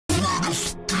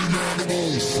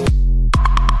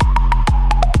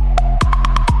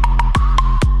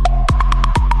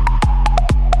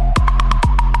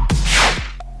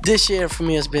This year for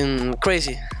me has been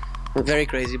crazy, very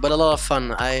crazy, but a lot of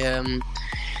fun. I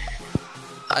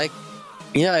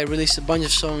released a bunch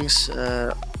of songs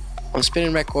on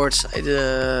Spinning Records. I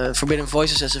did Forbidden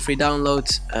Voices as a free download.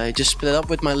 I just split it up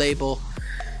with my label.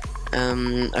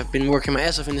 I've been working my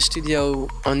ass off in the studio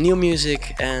on new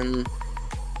music, and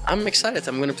I'm excited.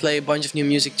 I'm gonna play a bunch of new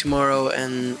music tomorrow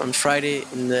and on Friday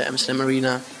in the Amsterdam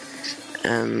Arena,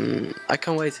 and I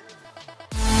can't wait.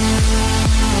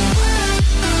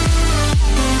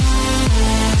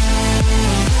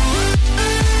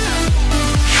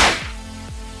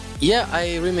 Yeah,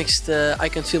 I remixed I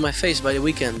Can Feel My Face by The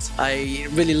Weeknd. I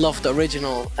really love the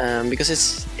original because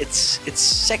it's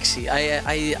sexy.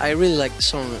 I really like the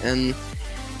song, and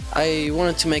I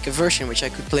wanted to make a version which I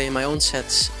could play in my own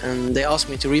sets, and they asked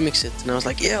me to remix it, and I was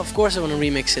like, yeah, of course I want to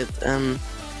remix it.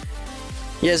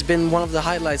 Yeah, it's been one of the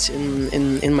highlights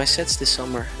in my sets this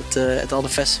summer at all the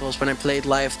festivals. When I played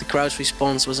live, the crowd's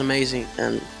response was amazing,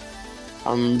 and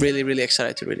I'm really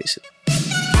excited to release it.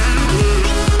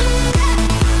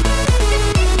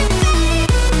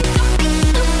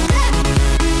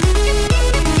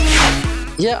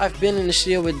 Yeah, I've been in the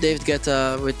studio with David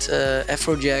Guetta, with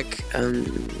Afrojack,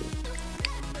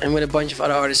 and with a bunch of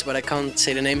other artists, but I can't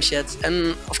say the names yet.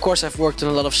 And of course, I've worked on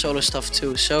a lot of solo stuff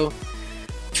too. So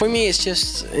for me, it's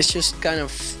just kind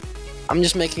of, I'm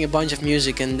just making a bunch of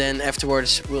music, and then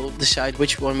afterwards we'll decide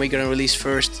which one we're gonna release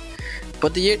first.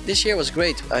 But this year was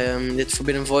great. I did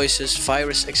Forbidden Voices,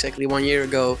 Virus exactly 1 year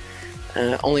ago,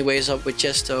 Only Way Is Up with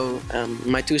Chesto,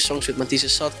 my 2 songs with Matisse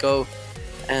Sadko.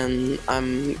 And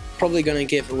I'm probably gonna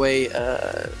give away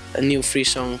a new free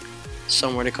song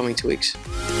somewhere in the coming 2 weeks.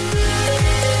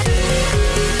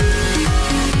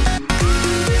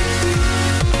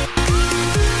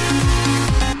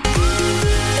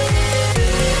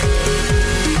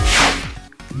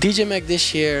 DJ Mag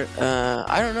this year,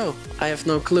 I don't know. I have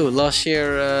no clue. Last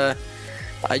year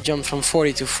I jumped from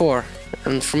 40 to 4,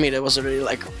 and for me that was already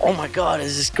like, oh my god,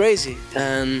 this is crazy.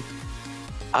 And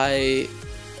I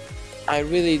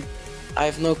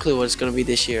have no clue what it's gonna be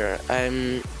this year.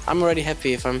 I'm already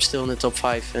happy if I'm still in the top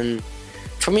 5, and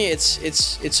for me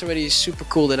it's already super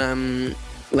cool that I'm,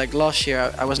 like last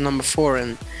year I was number 4,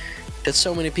 and that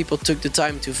so many people took the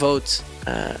time to vote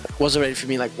was already for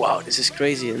me like, wow, this is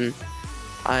crazy. And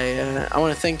I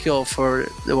want to thank you all for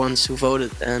the ones who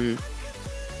voted, and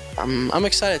I'm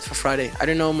excited for Friday. I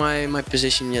don't know my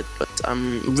position yet, but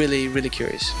I'm really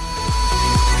curious.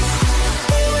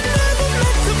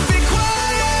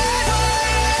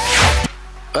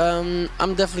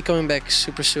 I'm definitely coming back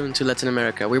super soon to Latin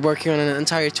America. We're working on an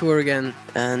entire tour again,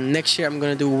 and next year I'm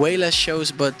gonna do way less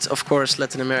shows, but of course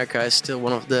Latin America is still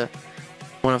one of the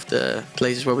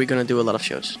places where we're gonna do a lot of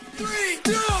shows. 3,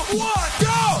 2, 1,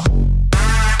 go!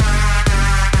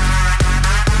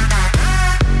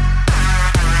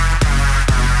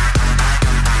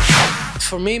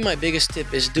 For me, my biggest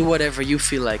tip is do whatever you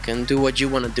feel like and do what you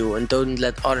want to do, and don't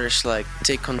let others like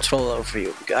take control over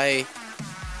you.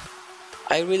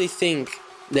 I really think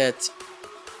that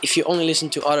if you only listen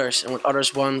to others and what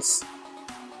others want,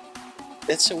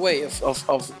 that's a way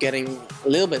of getting a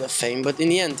little bit of fame, but in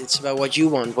the end it's about what you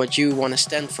want to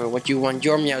stand for, what you want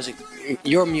your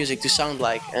music to sound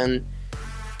like. And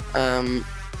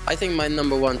I think my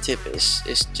 #1 tip is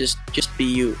just be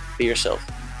you, be yourself.